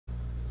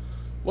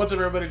What's up,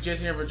 everybody?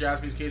 Jason here for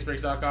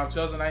JaspysCaseBreaks.com.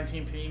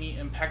 2019 Panini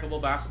Impeccable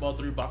Basketball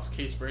 3-box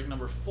case break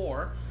number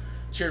 4.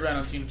 Cheered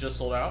random team just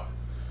sold out.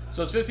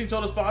 So it's 15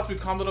 total spots. We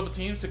comboed up the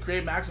teams to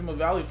create maximum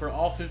value for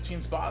all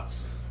 15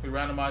 spots. We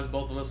randomized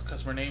both the list of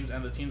customer names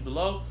and the teams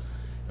below.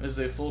 And this is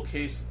a full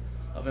case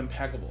of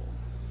Impeccable.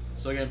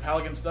 So again,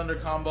 Pelicans Thunder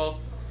combo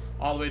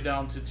all the way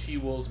down to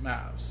T-Wolves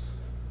Mavs.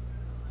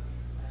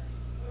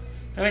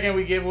 And again,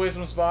 we gave away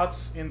some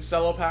spots in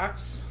cello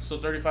packs. So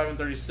 35 and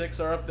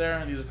 36 are up there,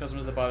 and these are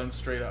customers that bought in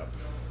straight up.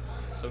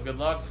 So good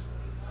luck.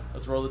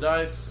 Let's roll the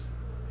dice.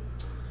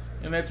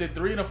 And it's a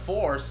 3 and a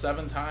 4,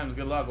 7 times.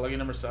 Good luck. Lucky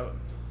number 7.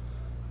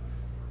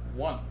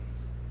 1,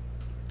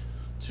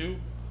 2,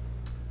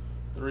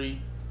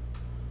 3,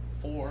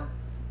 4,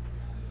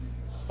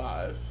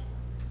 5,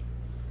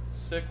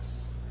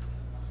 6,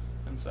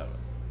 and 7.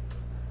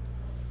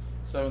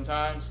 7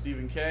 times.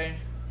 Stephen K.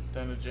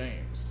 Then to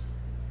James.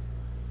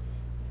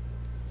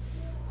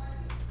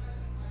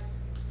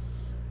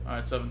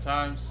 Alright, 7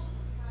 times.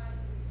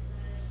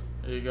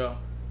 There you go.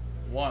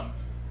 1,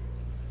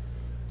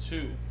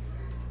 2,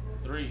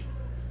 3,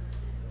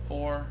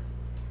 4,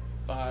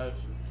 5,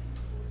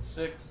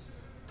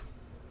 6,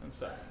 and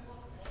 7.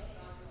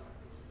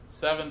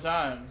 7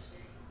 times.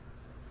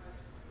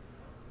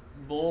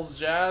 Bulls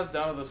Jazz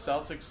down to the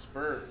Celtics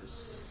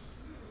Spurs.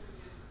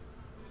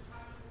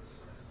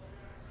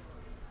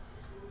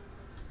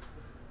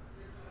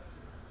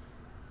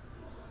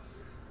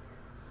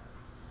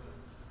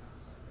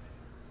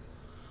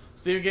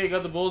 Stephen K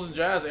got the Bulls and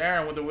Jazz.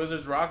 Aaron with the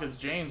Wizards Rockets.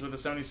 James with the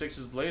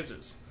 76ers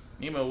Blazers.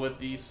 Nemo with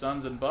the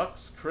Suns and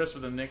Bucks. Chris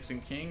with the Knicks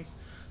and Kings.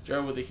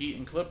 Jared with the Heat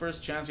and Clippers.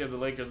 Chance you have the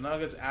Lakers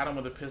Nuggets. Adam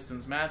with the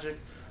Pistons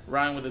Magic.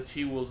 Ryan with the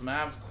T-Wolves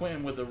Mavs.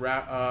 Quinn with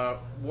the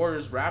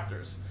Warriors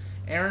Raptors.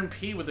 Aaron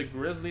P with the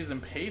Grizzlies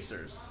and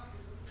Pacers.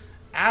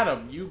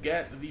 Adam, you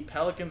get the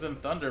Pelicans and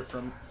Thunder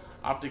from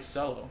Optic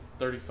Cello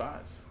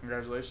 35.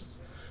 Congratulations.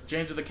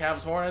 James with the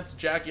Cavs Hornets.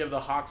 Jack, you have the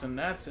Hawks and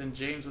Nets. And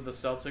James with the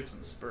Celtics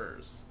and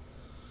Spurs.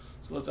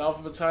 So let's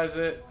alphabetize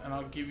it, and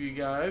I'll give you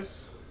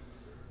guys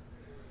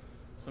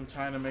some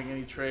time to make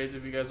any trades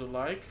if you guys would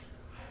like.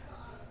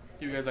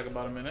 Give you guys like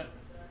about a minute.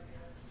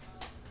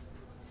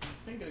 I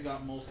think I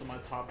got most of my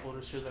top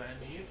loaders here that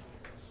I need.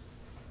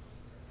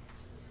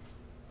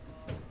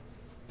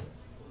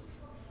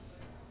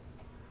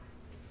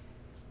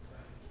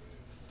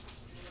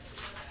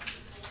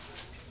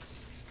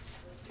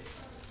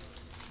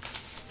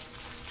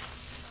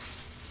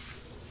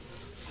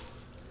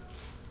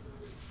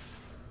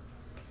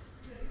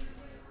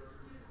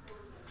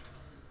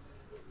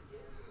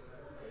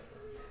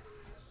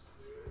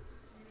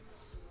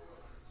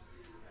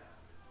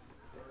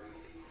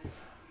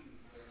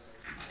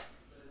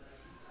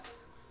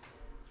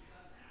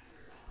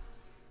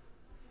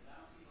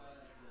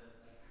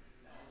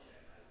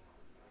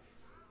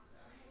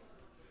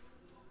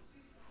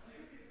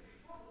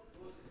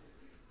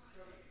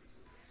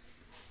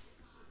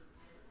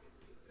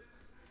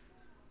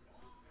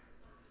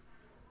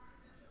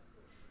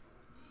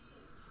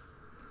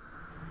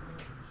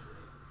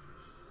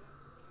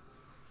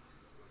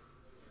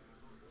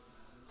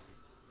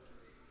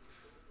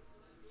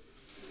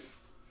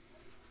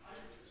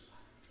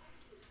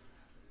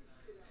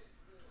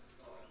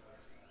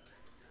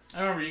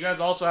 I remember, you guys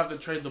also have to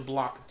trade the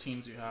block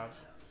teams you have.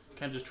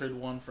 Can't just trade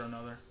one for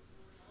another.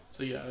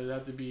 So yeah, it'd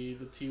have to be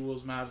the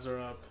T-Wolves Mavs are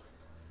up.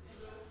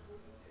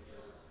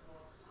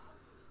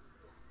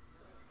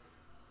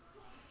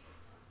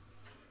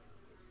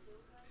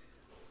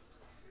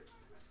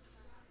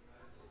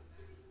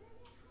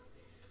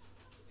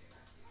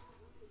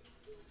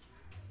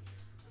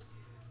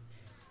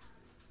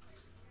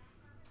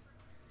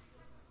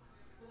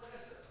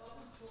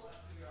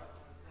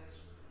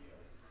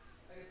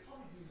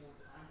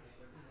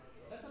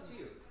 That's up to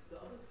you. The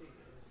other thing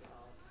is,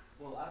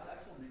 well, I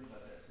told you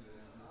about that too.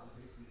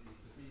 Basically,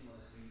 the thing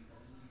was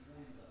before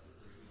we left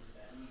the we just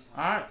at least.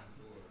 All right,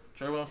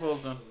 trade well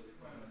closed then.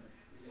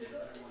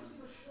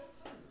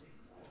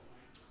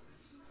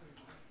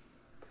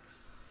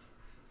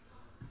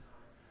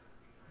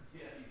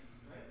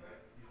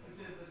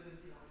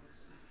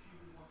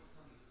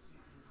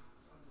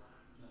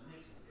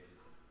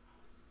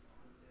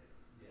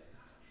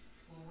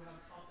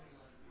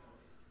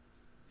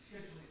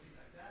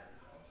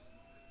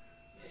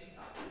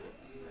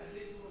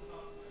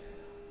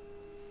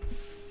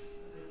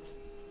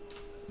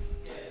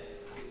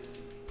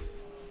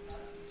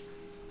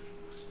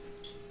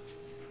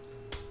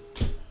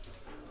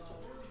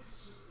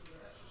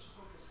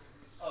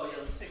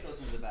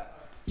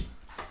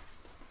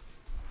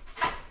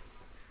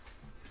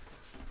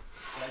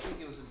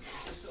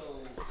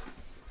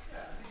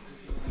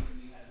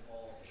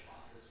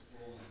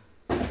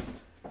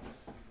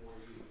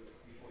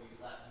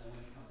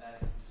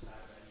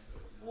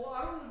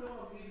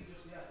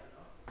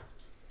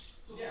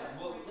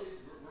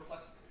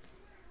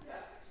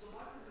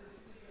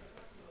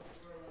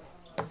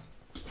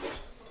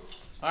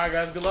 All right,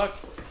 guys, good luck.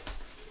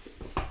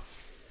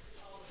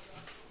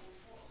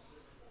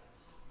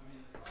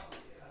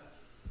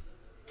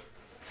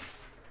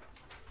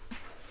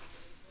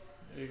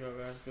 There you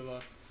go, guys. Good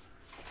luck.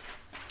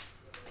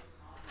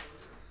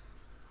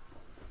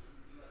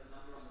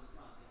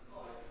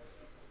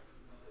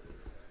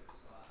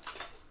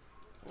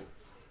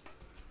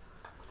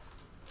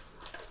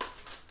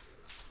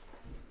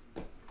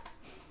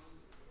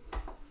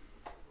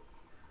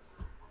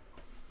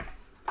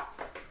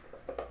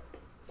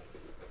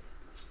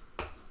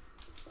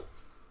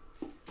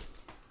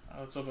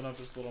 Let's open up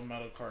this little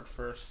metal card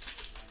first.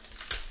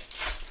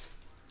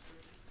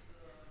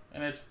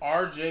 And it's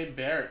R.J.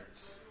 Barrett.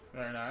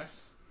 Very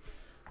nice.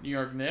 New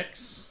York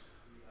Knicks.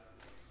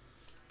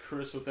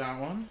 Chris with that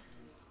one.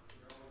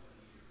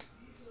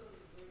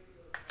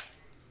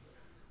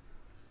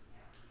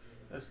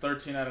 That's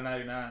 13 out of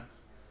 99.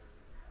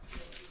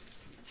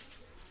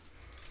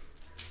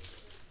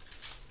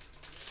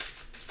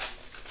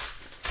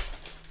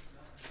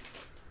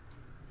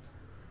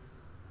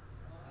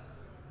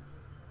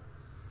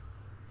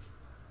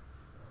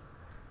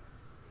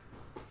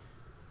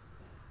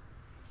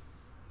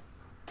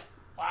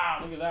 Wow,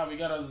 look at that. We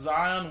got a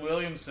Zion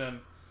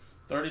Williamson.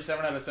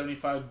 37 out of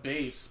 75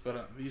 base,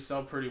 but these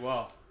sell pretty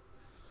well.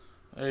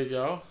 There you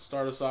go.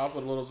 Start us off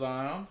with a little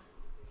Zion.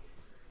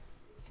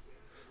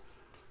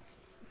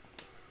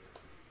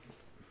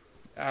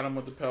 Adam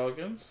with the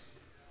Pelicans.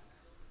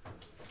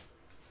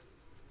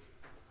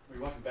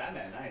 We're watching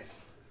Batman. Nice.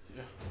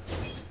 Yeah.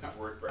 Not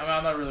worth. I mean,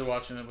 I'm not really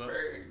watching it, but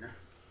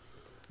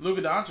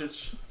Luka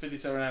Doncic,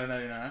 57 out of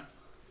 99.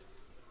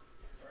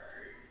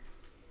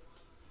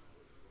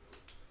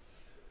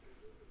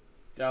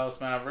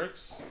 Dallas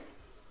Mavericks.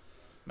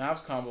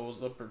 Mavs combo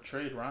was up for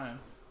trade, Ryan.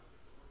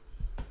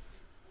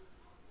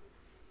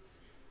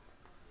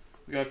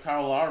 We got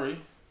Kyle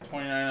Lowry,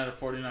 29 out of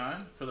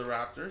 49 for the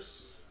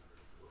Raptors.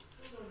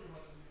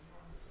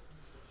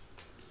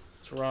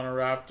 Toronto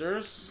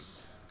Raptors.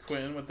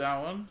 Quinn with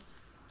that one.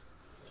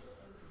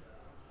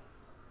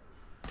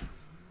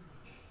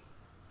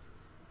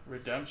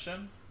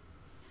 Redemption.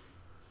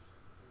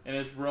 And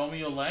it's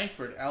Romeo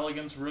Langford,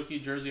 Elegance rookie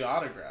jersey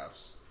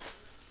autographs.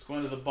 It's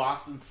going to the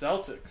Boston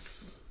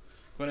Celtics.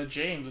 Going to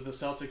James with the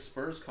Celtics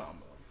Spurs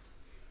combo.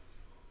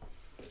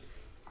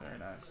 Very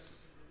nice.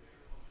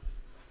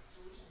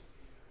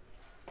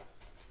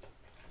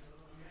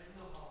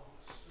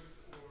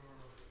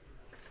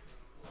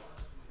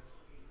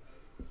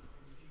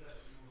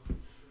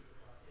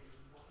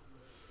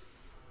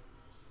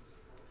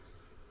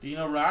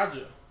 Dino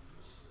Raja.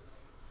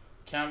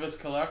 Canvas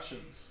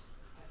Collections.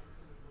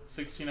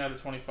 16 out of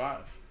 25.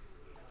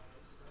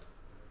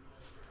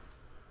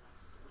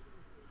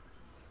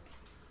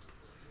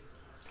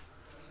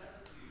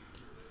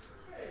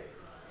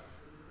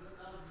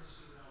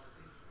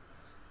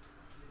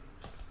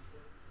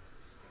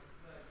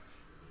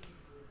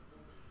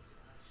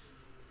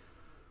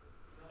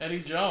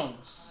 Eddie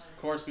Jones.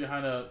 Of course,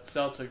 behind a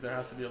Celtic, there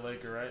has to be a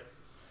Laker, right?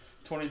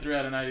 23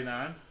 out of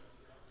 99.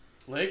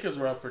 Lakers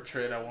were up for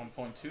trade at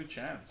 1.2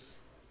 chance.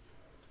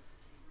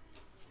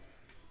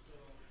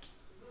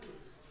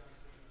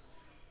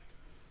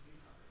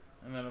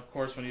 And then, of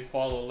course, when you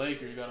follow a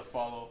Laker, you got to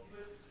follow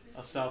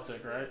a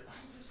Celtic, right?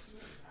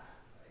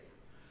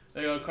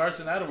 There you go,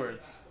 Carson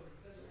Edwards.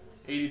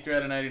 83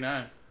 out of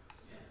 99.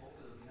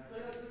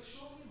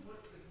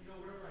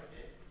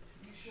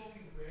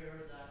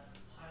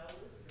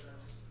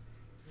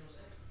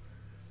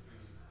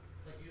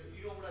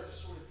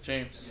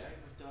 James.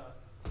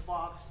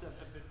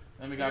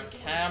 Then we got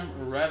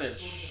Cam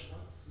Reddish.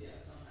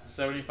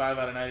 75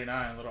 out of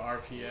 99. Little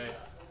RPA.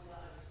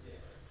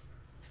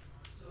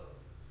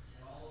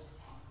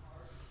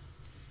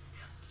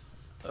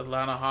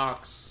 Atlanta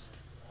Hawks.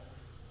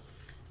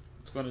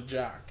 It's going to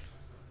Jack.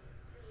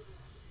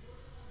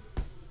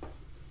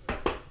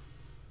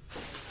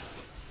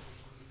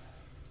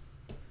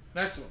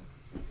 Next one.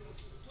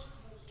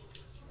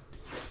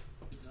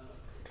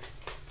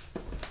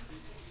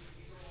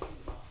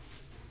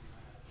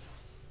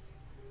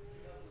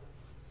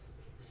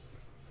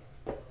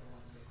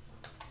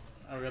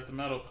 Now we got the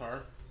metal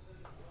card.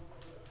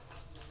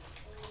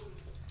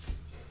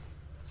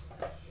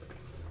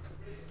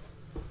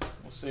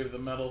 We'll save the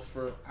metal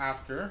for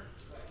after.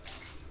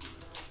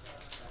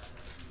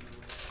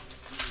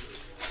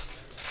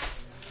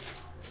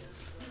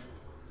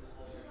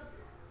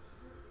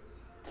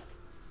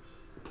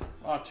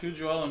 Wow, 2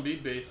 Joel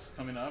Embiid base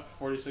coming up.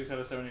 46 out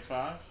of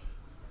 75.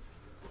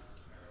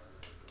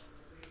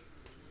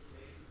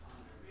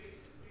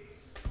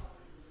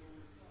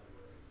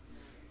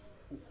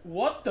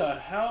 What the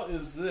hell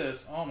is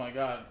this? Oh my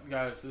god,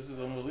 guys, this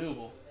is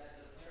unbelievable.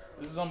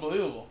 This is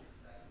unbelievable.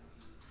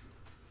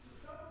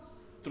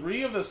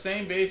 3 of the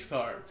same base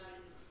cards.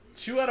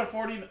 2 out of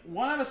 40,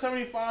 1 out of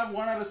 75,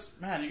 1 out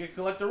of... Man, you can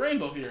collect a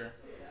rainbow here.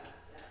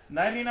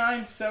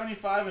 99,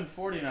 75, and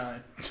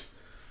 49.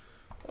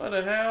 What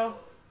the hell?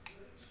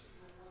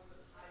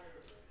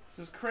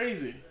 This is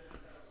crazy.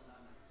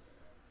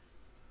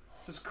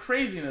 This is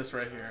craziness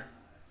right here.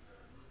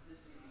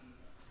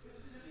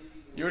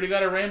 You already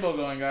got a rainbow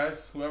going,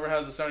 guys. Whoever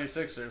has the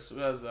 76ers. Who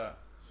has that?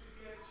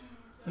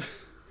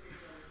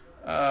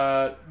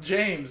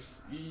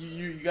 James,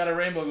 you got a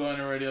rainbow going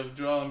already of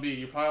Joel Embiid.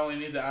 You probably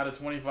only need to add a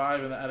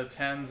 25 and add a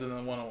 10s and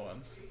then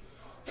 101s.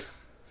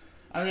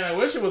 I mean, I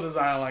wish it was a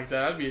Zion like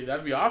that.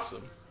 That'd be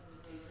awesome.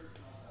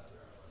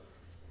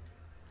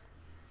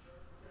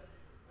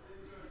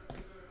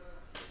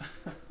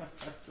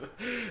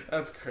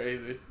 That's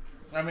crazy.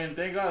 I mean,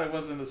 thank God it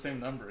wasn't the same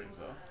numbering,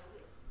 so.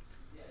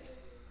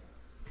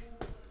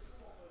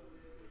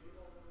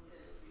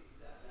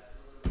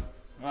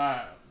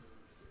 Alright.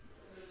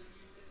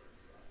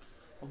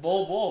 A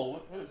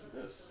Bull. What is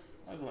this?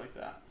 I like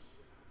that.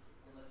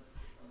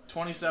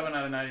 27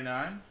 out of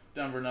 99.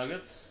 Denver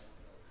Nuggets.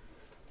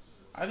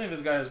 I think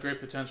this guy has great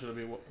potential to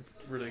be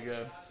really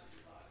good.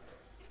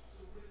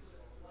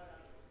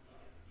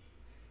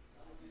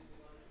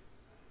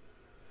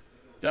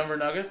 Denver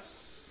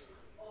Nuggets.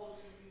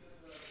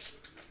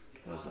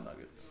 Where's the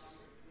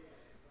Nuggets?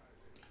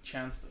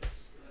 Chance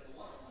this.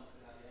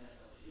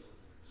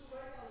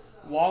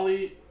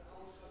 Wally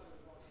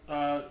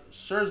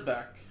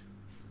Schurzbeck.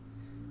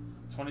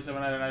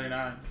 27 out of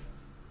 99.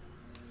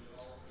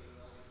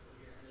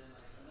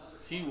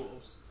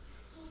 T-Wolves.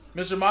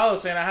 Mr. Milo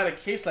saying, I had a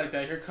case like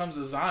that. Here comes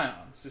a Zion.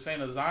 So he's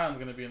saying a Zion's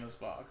going to be in this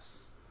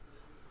box.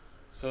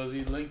 So is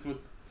he linked with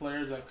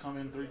players that come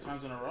in 3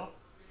 times in a row?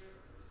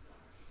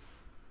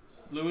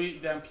 Louis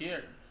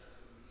Dampier.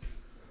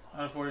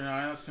 Out of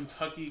 49. That's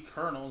Kentucky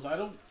Colonels. I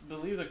don't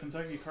believe the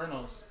Kentucky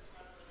Colonels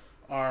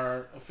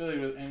are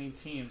affiliated with any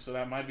team, so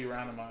that might be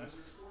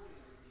randomized.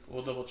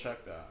 We'll double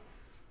check that.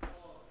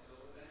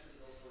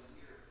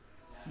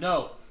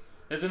 No.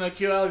 It's an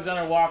Akil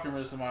Alexander Walker,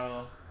 Mr.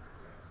 Milo.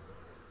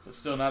 But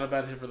still, not a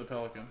bad hit for the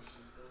Pelicans.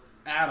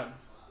 Adam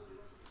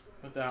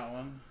with that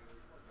one.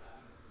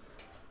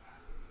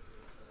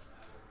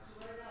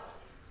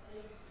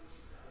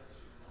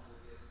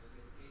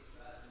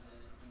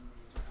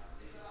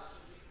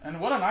 And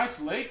what a nice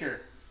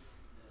Laker.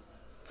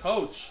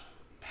 Coach,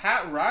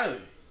 Pat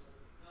Riley.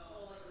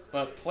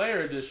 But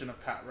player edition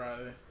of Pat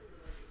Riley.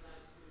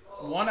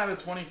 1 out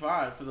of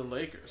 25 for the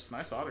Lakers.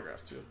 Nice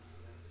autograph, too.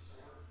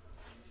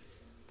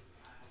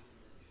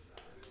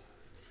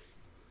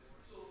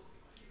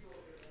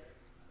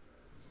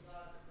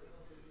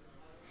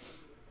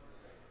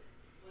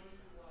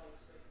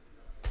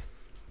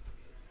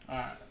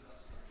 Alright.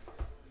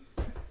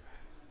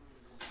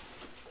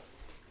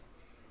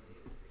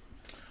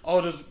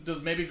 Oh,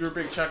 does maybe Group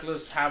Break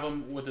Checklist have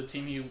him with the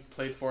team he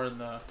played for in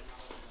the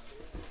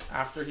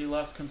after he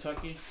left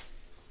Kentucky?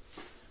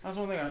 That's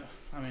one thing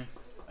I mean,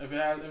 if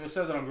it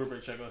says it on Group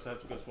Break Checklist,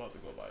 that's because we'll have to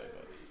go by it,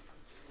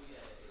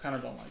 but kind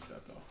of don't like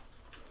that though.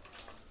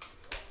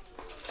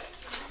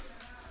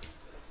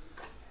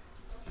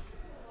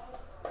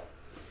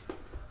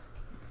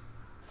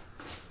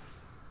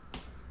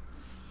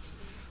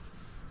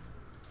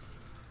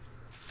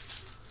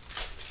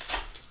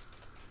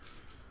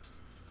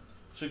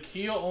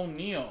 Shaquille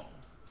O'Neal.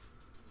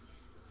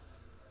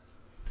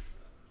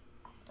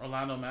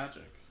 Orlando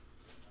Magic.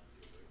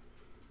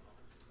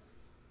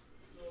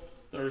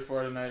 34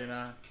 out of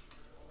 99.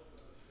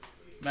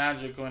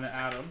 Magic going to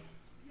Adam.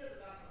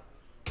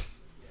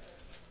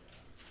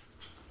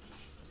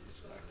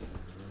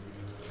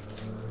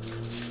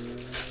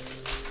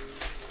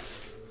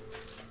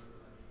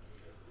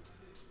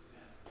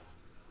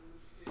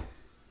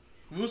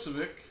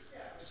 Vucevic,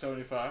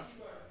 75.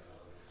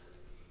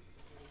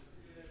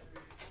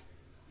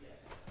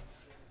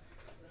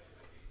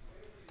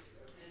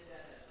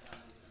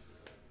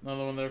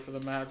 Another one there for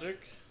the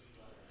Magic.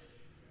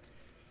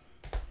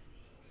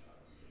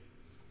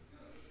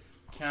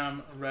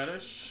 Cam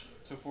Reddish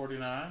to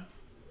 49.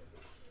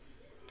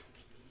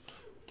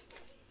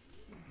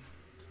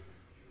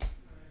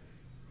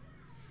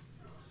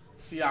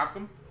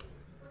 Siakam.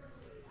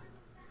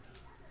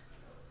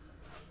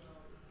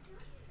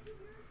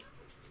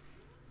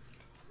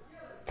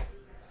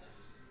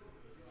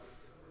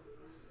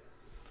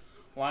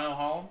 Lionel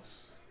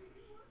Hollins.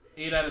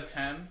 8 out of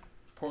 10.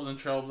 Portland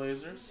Trail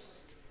Blazers.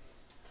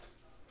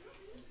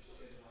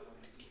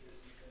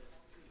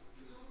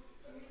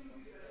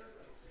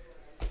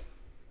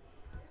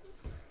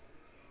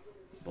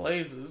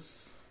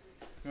 Blazes.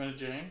 Going to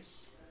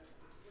James.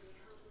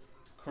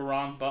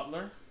 Caron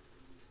Butler.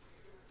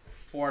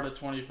 4 out of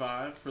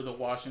 25 for the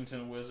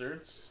Washington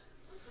Wizards.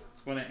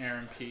 It's going to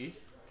Aaron P.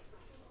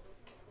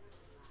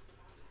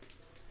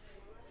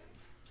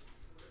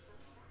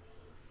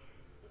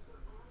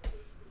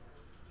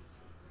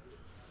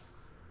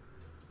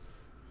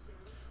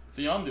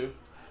 Fiondu.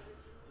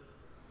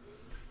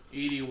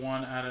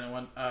 81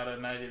 out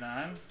of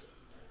 99.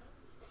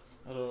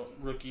 Little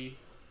rookie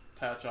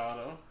patch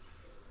auto.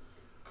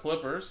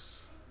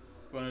 Clippers.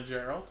 Going to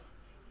Gerald.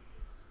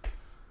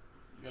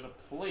 You got a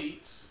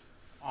plate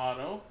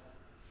auto.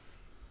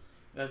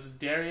 That's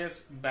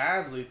Darius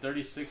Bazley,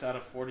 36 out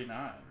of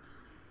 49.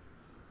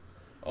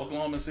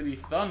 Oklahoma City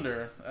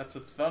Thunder. That's a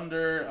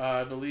Thunder,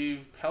 I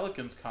believe,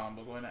 Pelicans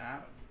combo going to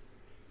Adam.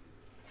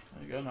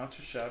 There you go, not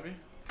too shabby.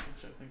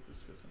 Which I think this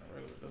fits in a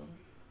regular building.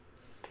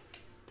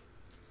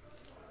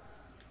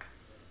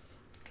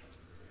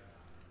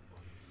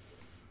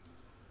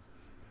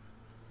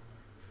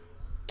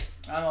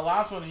 And the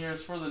last one here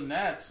is for the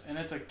Nets, and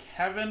it's a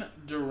Kevin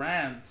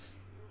Durant.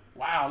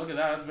 Wow, look at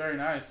that. That's very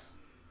nice.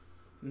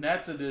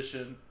 Nets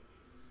edition.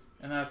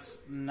 And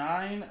that's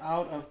 9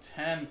 out of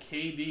 10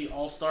 KD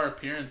All-Star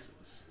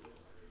appearances.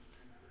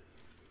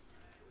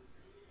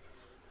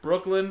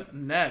 Brooklyn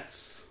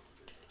Nets.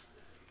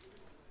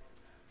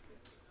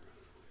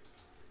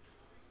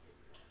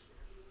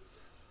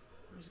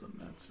 Where's the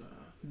Nets?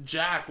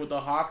 Jack with the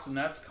Hawks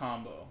Nets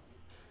combo.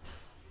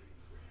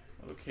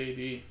 Little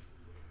KD.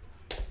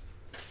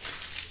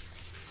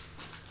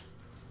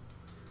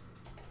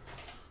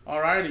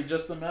 Alrighty,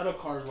 just the metal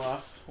card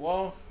left.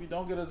 Well, if we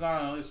don't get a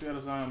Zion, at least we got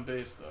a Zion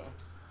base, though.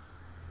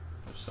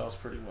 Which sells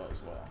pretty well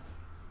as well.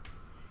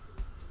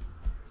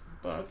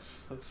 But,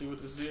 let's see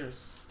what this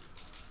is.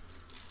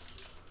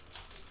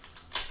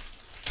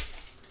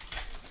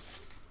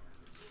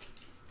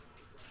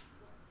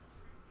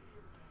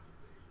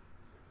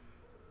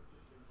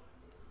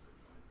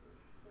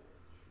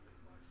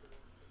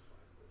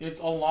 It's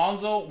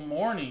Alonzo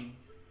Mourning.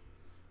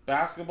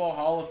 Basketball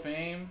Hall of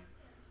Fame.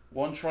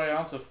 1 troy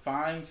ounce of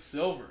fine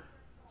silver.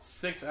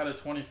 6 out of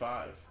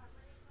 25.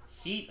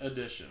 Heat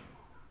edition.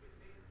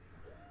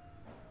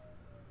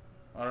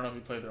 I don't know if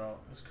he played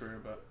throughout his career,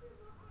 but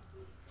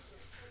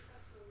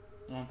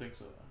I don't think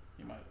so.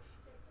 He might have.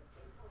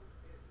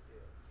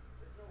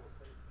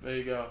 There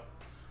you go.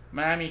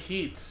 Miami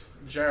Heat.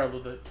 Gerald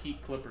with the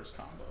Heat Clippers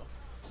combo.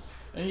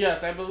 And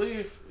yes, I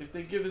believe if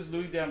they give this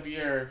Louis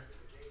Dampier,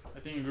 I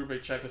think in Group A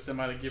checklist, they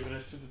might have given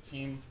it to the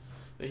team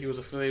that he was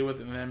affiliated with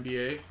in the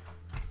NBA.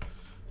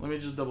 Let me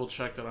just double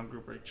check that on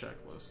Group Break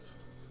checklist.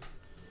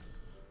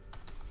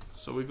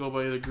 So we go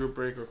by either Group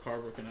Break or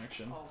Carver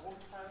Connection.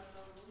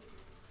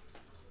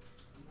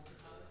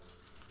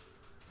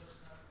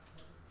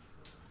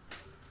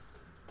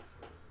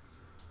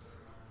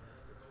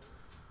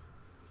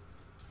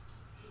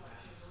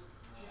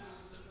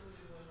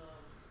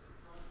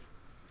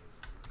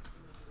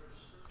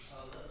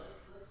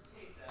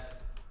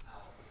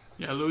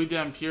 Yeah, Louis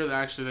Dampier,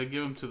 actually, they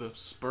give him to the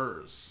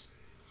Spurs.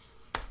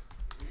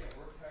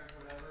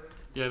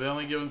 Yeah, they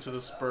only give him to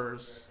the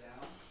Spurs.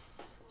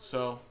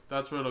 So,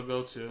 that's where it'll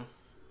go to.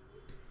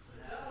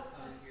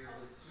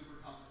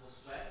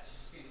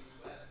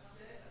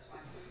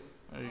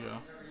 There you go.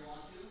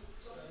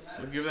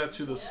 So, give that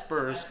to the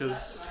Spurs,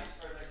 because...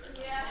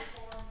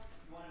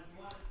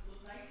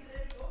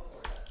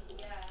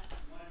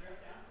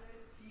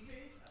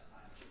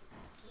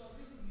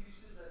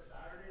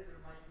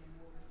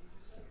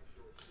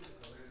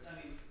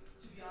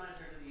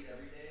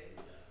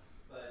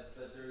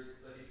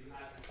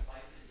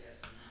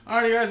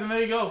 Alrighty, guys, and there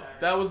you go.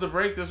 That was the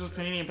break. This was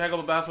Panini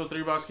Impeccable Basketball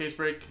 3-box case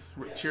break.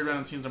 Tiered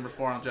random teams number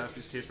 4 on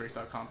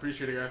jaspyscasebreaks.com.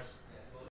 Appreciate it, guys.